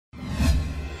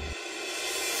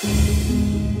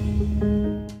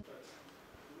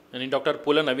నేను డాక్టర్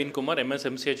పూల Naveen Kumar, MS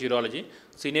MCh urology,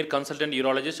 senior consultant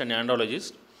urologist and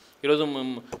andrologist. ఈరోజు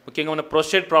ముఖ్యంగా మన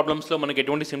ప్రోస్టేట్ ప్రాబ్లమ్స్లో మనకి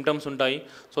ఎటువంటి సిమ్టమ్స్ ఉంటాయి,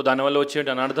 సో దానివల్ల వచ్చే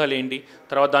అనర్థాలు ఏంటి,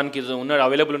 తర్వాత దానికి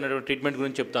అవైలబుల్ ఉన్నటువంటి ట్రీట్మెంట్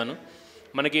గురించి చెప్తాను.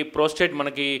 మనకి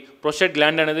ప్రోస్టేట్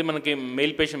గ్లాండ్ అనేది మనకి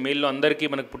మెయిల్లో అందరికీ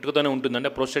మనకి పుట్టుకతోనే ఉంటుంది. అంటే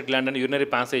ప్రోస్టేట్ గ్లాండ్ అనేది యూరినరీ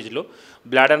ప్యాసేజ్లో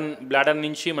బ్లాడర్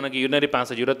నుంచి మనకి యూరినరీ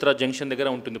ప్యాసేజ్ యురత్రా జంక్షన్ దగ్గర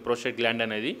ఉంటుంది ప్రోస్టేట్ గ్లాండ్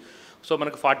అనేది. సో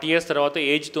మనకి 40 years తర్వాత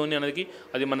ఏజ్తోని అనేది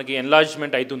అది మనకి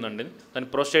ఎన్లార్జ్మెంట్ అవుతుందండి, దాన్ని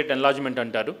ప్రోస్టేట్ ఎన్లార్జ్మెంట్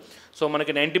అంటారు. సో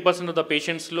మనకి 90% ఆఫ్ ద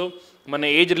పేషెంట్స్లో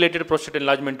మన ఏజ్ రిలేటెడ్ ప్రోస్టేట్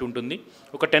ఎన్లార్జ్మెంట్ ఉంటుంది.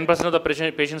 ఒక 10% ఆఫ్ ద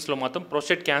పేషెంట్స్లో మాత్రం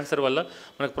ప్రోస్టేట్ క్యాన్సర్ వల్ల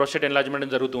మనకు ప్రోస్టేట్ ఎన్లార్జ్మెంట్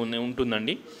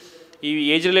ఉంటుందండి. ఈ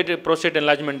ఏజ్ రిలేటెడ్ ప్రోస్టేట్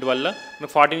ఎన్లార్జ్మెంట్ వల్ల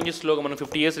మనకు 40 నుంచి స్లోగా మనం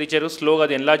 50 years రీచ్ అయ్యారు, స్లోగా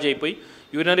అది ఎన్లార్జ్ అయిపోయి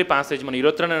యూరినరీ ప్యాసేజ్ మన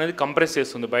యురత్రాన్ అనేది కంప్రెస్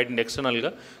చేస్తుంది బయట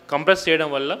ఎక్స్టర్నల్గా. కంప్రెస్ చేయడం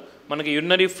వల్ల మనకి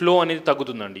యూరినరీ ఫ్లో అనేది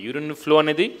తగ్గుతుందండి. యూరినరీ ఫ్లో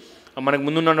అనేది మనకు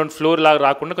ముందున్న ఫ్లో లాగా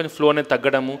రాకుండా కొంచెం ఫ్లో అనేది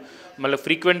తగ్గడము, మళ్ళీ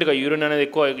ఫ్రీక్వెంట్గా యూరిన్ అనేది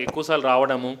ఎక్కువసార్లు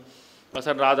రావడము,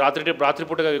 అసలు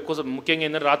రాత్రిపూటగా ముఖ్యంగా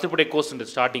ఏంటంటే రాత్రిపూట ఎక్కువ వస్తుంది.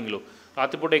 స్టార్టింగ్లో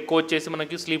రాత్రిపూట ఎక్కువ వచ్చేసి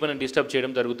మనకి స్లీప్ అనేది డిస్టర్బ్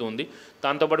చేయడం జరుగుతుంది.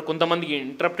 దాంతోపాటు కొంతమందికి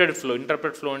ఇంటరప్టెడ్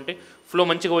ఫ్లో అంటే ఫ్లో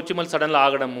మంచిగా వచ్చి మళ్ళీ సడన్గా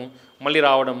ఆగడము, మళ్ళీ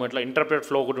రావడము, ఇట్లా ఇంటరప్టెడ్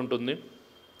ఫ్లో ఒకటి ఉంటుంది.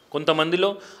 కొంతమందిలో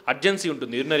అర్జెన్సీ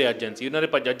ఉంటుంది, యూరినరీ అర్జెన్సీ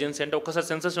అంటే ఒక్కసారి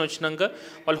సెన్సేషన్ వచ్చినాక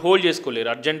వాళ్ళు హోల్డ్ చేసుకోలేరు,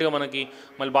 అర్జెంటుగా మనకి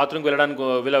మళ్ళీ బాత్రూమ్కి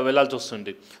వెళ్ళాల్సి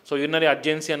వస్తుంది. సో యూరినరీ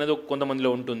అర్జెన్సీ అనేది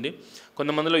కొంతమందిలో ఉంటుంది.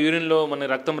 కొంతమందిలో యూరిన్లో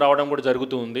మన రక్తం రావడం కూడా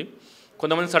జరుగుతూ ఉంది.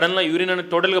 కొంతమంది సడన్గా యూరిన్ అనేది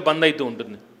టోటల్గా బంద్ అవుతూ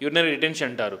ఉంటుంది, యూరినరీ రిటెన్షన్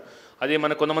అంటారు. అదే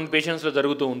మన కొంతమంది పేషెంట్స్లో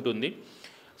జరుగుతూ ఉంటుంది.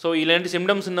 సో ఇలాంటి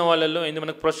సిమ్టమ్స్ ఉన్న వాళ్ళల్లో ఏంటి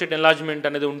మనకు ప్రోస్టేట్ ఎన్లార్జ్మెంట్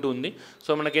అనేది ఉంటుంది.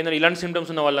 సో మనకి ఏంటంటే ఇలాంటి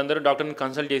సిమ్టమ్స్ ఉన్న వాళ్ళందరూ డాక్టర్ని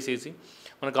కన్సల్ట్ చేసేసి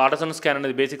మనకు అల్ట్రాసౌండ్ స్కాన్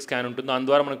అనేది బేసిక్ స్కాన్ ఉంటుంది, దాని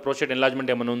ద్వారా మనకు ప్రోస్టేట్ ఎన్లార్జ్మెంట్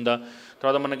ఏమైనా ఉందా,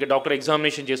 తర్వాత మనకి డాక్టర్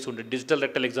ఎగ్జామినేషన్ చేస్తుంటే డిజిటల్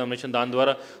రెక్టల్ ఎగ్జామినేషన్, దాని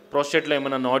ద్వారా ప్రోస్టేట్లో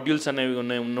ఏమైనా నాడ్యూల్స్ అనేవి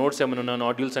ఉన్నాయి, నోట్స్ ఏమైనా ఉన్నాయి,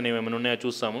 నాడ్యూల్స్ అనేవి ఏమైనా ఉన్నాయో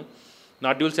చూస్తాము.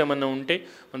 నాడ్యూల్స్ ఏమైనా ఉంటే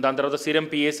దాని తర్వాత సీరం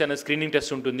పిఎస్సి అనే స్క్రీనింగ్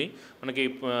టెస్ట్ ఉంటుంది మనకి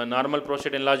నార్మల్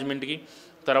ప్రోస్టేట్ ఎన్లార్జ్మెంట్కి,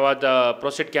 తర్వాత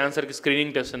ప్రోస్టేట్ క్యాన్సర్కి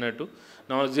స్క్రీనింగ్ టెస్ట్ అన్నట్టు.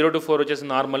 0 to 4 వచ్చేసి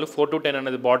నార్మల్, 4 to 10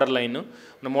 అనేది border line,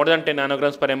 more than 10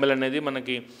 nanograms/ml అనేది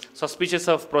మనకి suspicious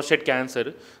of prostate cancer.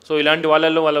 So ఇలాంటి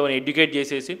వాళ్ళని ఎడ్యుకేట్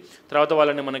చేసేసి తర్వాత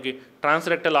వాళ్ళని మనకి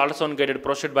ట్రాన్స్రెక్టల్ అల్ట్రాసౌండ్ గైడెడ్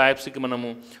ప్రోస్టేట్ బయాప్సీకి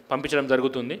మనము పంపించడం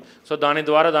జరుగుతుంది. సో దాని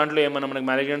ద్వారా దాంట్లో ఏమైనా మనకి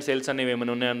మ్యాలిగ్నెంట్ సెల్స్ అనేవి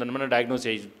ఏమైనా ఉన్నాయని మనం డయాగ్నోస్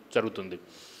జరుగుతుంది.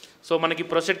 సో మనకి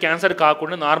ప్రోస్టేట్ క్యాన్సర్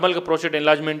కాకుండా నార్మల్గా ప్రోస్టేట్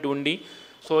ఎన్లార్జ్మెంట్ ఉండి,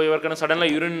 సో ఎవరికైనా సడన్గా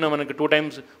యూరిన్ మనకి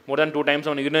మోర్ దాన్ 2 times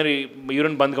మన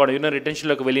యూరిన్ బంద్ కావడం, యూరిన్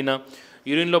రిటెన్షన్లోకి వెళ్ళినా,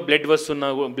 యూరిన్లో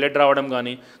బ్లడ్ రావడం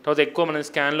కానీ, తర్వాత ఎక్కువ మన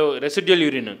స్కాన్లో రెసిడ్యువల్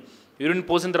యూరిన్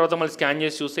పోసిన తర్వాత మళ్ళీ స్కాన్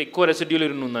చేసి చూస్తే ఎక్కువ రెసిడ్యువల్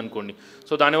యూరిన్ ఉందనుకోండి.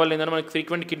 సో దానివల్ల ఏంటంటే మనకి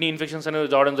ఫ్రీక్వెంట్ కిడ్నీ ఇన్ఫెక్షన్స్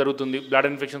అనేది రావడం జరుగుతుంది,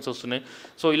 బ్లాడర్ ఇన్ఫెక్షన్స్ వస్తున్నాయి.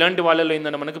 సో ఇలాంటి వాళ్ళలో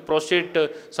ఏంటంటే మనకి ప్రోస్టేట్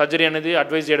సర్జరీ అనేది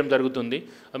అడ్వైజ్ చేయడం జరుగుతుంది.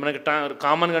 అది మనకి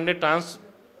కామన్గా అంటే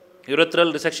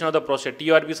యూరత్రల్ resection of the prostate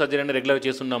TURP surgery అనేది రెగ్యులర్గా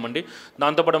చేస్తున్నామండి.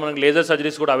 దాంతోపాటు మనకి లేజర్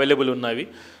సర్జరీస్ కూడా అవైలబుల్ ఉన్నవి.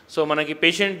 సో మనకి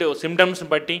పేషెంట్ సిమ్టమ్స్ని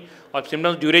బట్టి, ఆ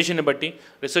సిమ్టమ్స్ డ్యూరేషన్ని బట్టి,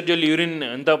 రెసిడ్యువల్ యూరిన్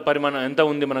ఎంత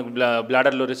ఉంది మనకు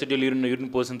బ్లాడర్లో రెసిడ్యువల్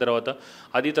యూరిన్ పోసిన తర్వాత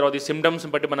ఈ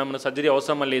సిమ్టమ్స్ని బట్టి మన సర్జరీ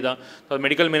అవసరమా లేదా,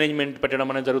 మెడికల్ మేనేజ్మెంట్ పెట్టడం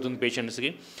అనేది జరుగుతుంది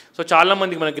పేషెంట్స్కి. సో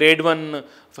చాలామందికి మన grade 1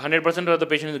 100% of the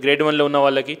patients grade 1లో ఉన్న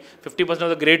వాళ్ళకి, 50%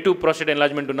 of the grade 2 prostate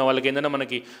enlargement ఉన్న వాళ్ళకి ఏంటంటే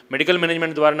మనకి మెడికల్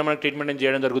మేనేజ్మెంట్ ద్వారా మనకి ట్రీట్మెంట్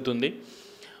చేయడం జరుగుతుంది.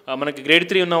 మనకి గ్రేడ్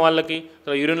 3 ఉన్న వాళ్ళకి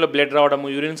యూరిన్లో బ్లడ్ రావడము,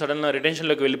 యూరిన్ సడన్గా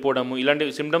రిటెన్షన్లోకి వెళ్ళిపోవడము, ఇలాంటి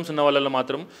సిమ్టమ్స్ ఉన్న వాళ్ళలో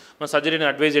మాత్రం మన సర్జరీని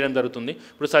అడ్వైజ్ చేయడం జరుగుతుంది.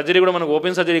 ఇప్పుడు సర్జరీ కూడా మనకు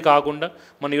ఓపెన్ సర్జరీ కాకుండా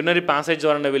మన యూరినరీ ప్యాసేజ్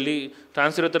ద్వారా వెళ్ళి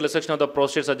ట్రాన్స్యూరల్ resection of the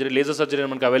prostate surgery, laser surgery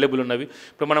మనకి అవైలబుల్ ఉన్నవి.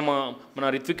 ఇప్పుడు మన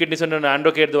Ritwik kidney centre and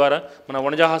Andro care ద్వారా మన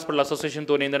వనజా హాస్పిటల్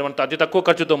అసోసియేషన్తో ఏంటంటే మనం అతి తక్కువ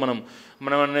ఖర్చుతో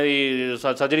మనం అనేది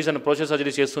సర్జరీస్ అండ్ ప్రోస్టేట్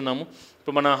సర్జరీ చేస్తున్నాము.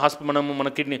 ఇప్పుడు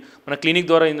మన క్లినిక్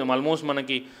ద్వారా ఆల్మోస్ట్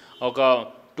మనకి ఒక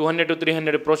 200 to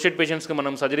 300 ప్రోస్టేట్ పేషెంట్స్కి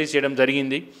మనం సర్జరీస్ చేయడం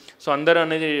జరిగింది. సో అందరూ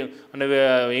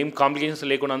ఏం కాంప్లికేషన్స్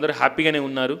లేకుండా అందరూ హ్యాపీగానే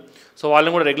ఉన్నారు. సో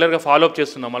వాళ్ళని కూడా రెగ్యులర్గా ఫాలోఅప్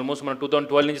చేస్తున్నాం. ఆల్మోస్ట్ మనం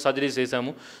 2012 నుంచి సర్జరీస్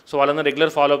చేసాము. సో వాళ్ళందరూ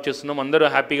రెగ్యులర్ ఫాలోఅప్ చేస్తున్నాం, అందరూ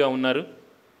హ్యాపీగా ఉన్నారు.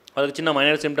 వాళ్ళకి చిన్న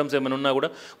మైనర్ సిమ్టమ్స్ ఏమైనా ఉన్నా కూడా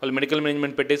వాళ్ళు మెడికల్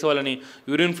మేనేజ్మెంట్ పెట్టేసి వాళ్ళని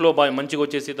యూరిన్ ఫ్లో మంచిగా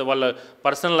వచ్చేసి వాళ్ళ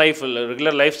పర్సనల్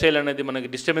రెగ్యులర్ లైఫ్ స్టైల్ అనేది మనకి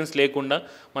డిస్టర్బెన్స్ లేకుండా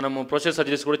మనము ప్రోస్టేట్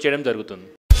సర్జరీస్ కూడా చేయడం జరుగుతుంది.